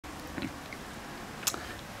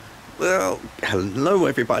Well, hello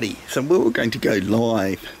everybody. So we were going to go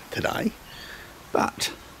live today,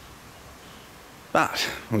 but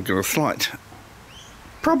we've got a slight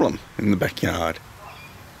problem in the backyard.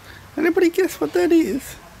 Anybody guess what that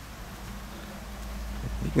is?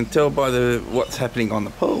 You can tell by what's happening on the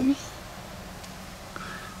pool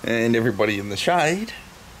and everybody in the shade.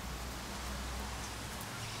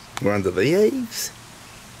 We're under the eaves.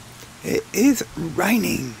 It is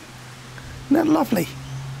raining. Isn't that lovely?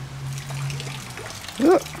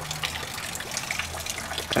 Look.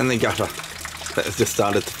 And the gutter that has just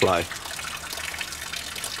started to flow.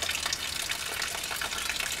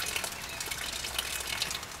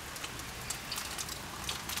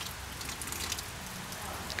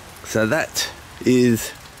 So that is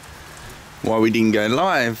why we didn't go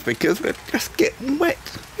live, because we're just getting wet.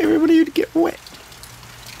 Everybody would get wet.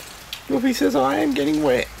 Wolfie says I am getting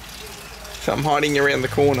wet. So I'm hiding around the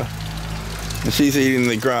corner. And she's eating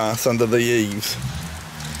the grass under the eaves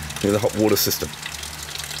with a hot water system.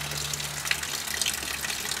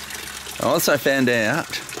 I also found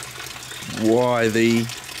out why the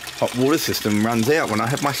hot water system runs out when I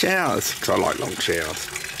have my showers, because I like long showers.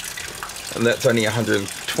 And that's only a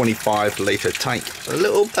 125 litre tank. A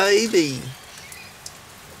little baby.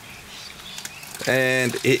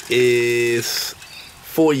 And it is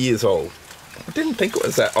 4 years old. I didn't think it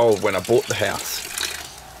was that old when I bought the house.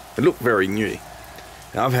 It looked very new.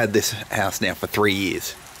 Now, I've had this house now for 3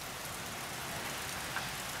 years.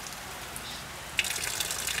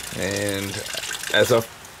 And as of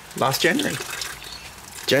last January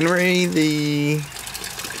the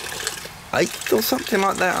 8th or something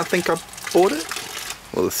like that, I think I bought it.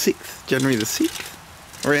 Well, the 6th, January the 6th,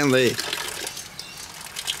 around there.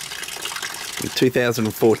 In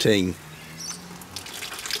 2014.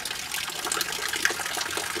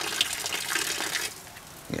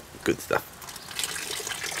 Good stuff.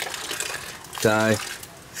 So,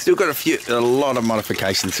 still got a lot of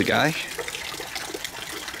modifications to go.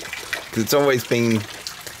 Because it's always been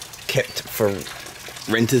kept for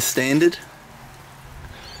renter's standard.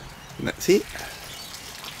 And that's it.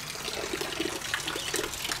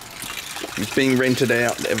 It's been rented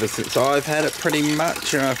out ever since I've had it, pretty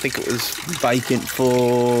much. I think it was vacant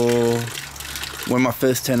for when my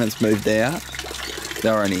first tenants moved out.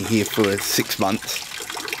 They were only here for 6 months.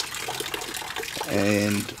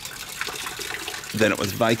 And then it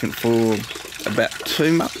was vacant for about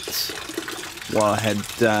 2 months while I had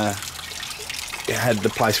the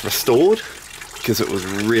place restored, because it was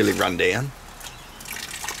really run down.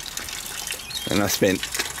 And I spent, I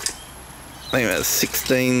think, about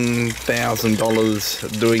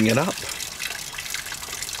 $16,000 doing it up.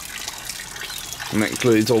 And that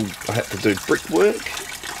includes all, I had to do brickwork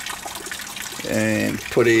and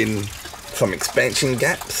put in some expansion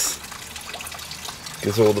gaps,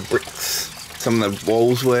 because all the bricks, some of the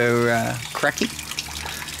walls were cracking.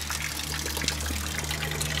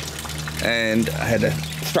 And I had a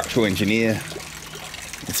structural engineer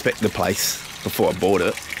inspect the place before I bought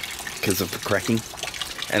it because of the cracking.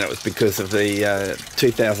 And it was because of the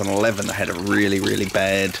 2011, I had a really, really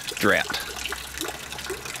bad drought.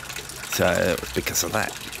 So it was because of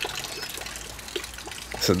that.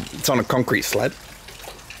 So it's on a concrete slab,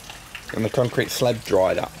 and the concrete slab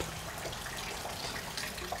dried up.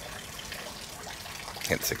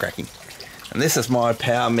 Hence the cracking. And this is my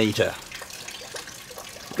power meter,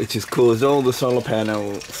 which has caused all the solar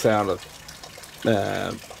panel sound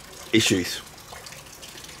issues.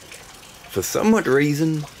 For some odd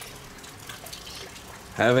reason,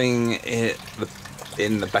 having it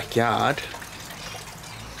in the backyard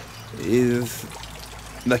is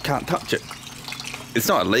they can't touch it. It's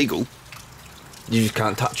not illegal, you just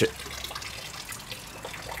can't touch it.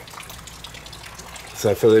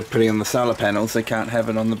 So for putting on the solar panels, they can't have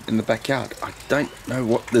it in the backyard. I don't know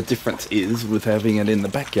what the difference is with having it in the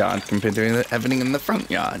backyard compared to having it in the front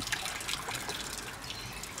yard.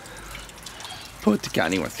 Poor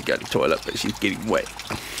Takani wants to go to the toilet, but she's getting wet.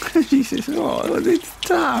 She says, oh, it's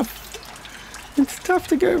tough. It's tough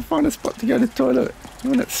to go find a spot to go to the toilet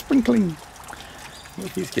when it's sprinkling. Well,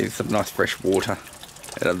 he's getting some nice fresh water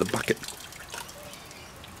out of the bucket.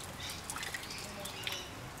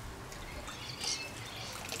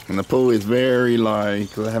 And the pool is very low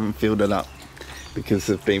because I haven't filled it up, because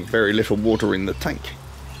there's been very little water in the tank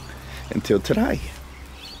until today.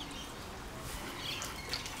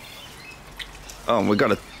 Oh, and we've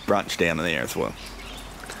got a branch down there as well.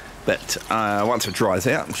 But once it dries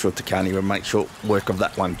out, I'm sure Takani will make short work of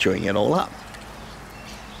that one, chewing it all up.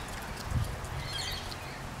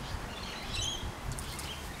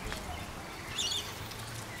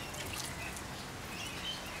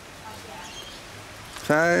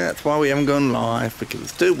 So that's why we haven't gone live, because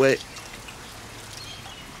it's too wet.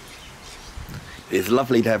 It's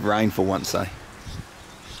lovely to have rain for once though.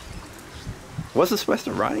 Was it supposed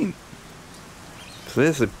to rain? So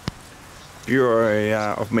there's the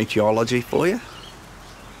Bureau of Meteorology for you.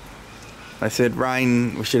 They said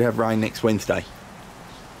rain, we should have rain next Wednesday.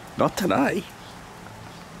 Not today.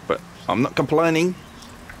 But I'm not complaining.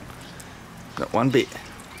 Not one bit.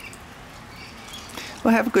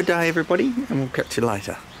 Well, have a good day everybody, and we'll catch you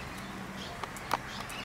later.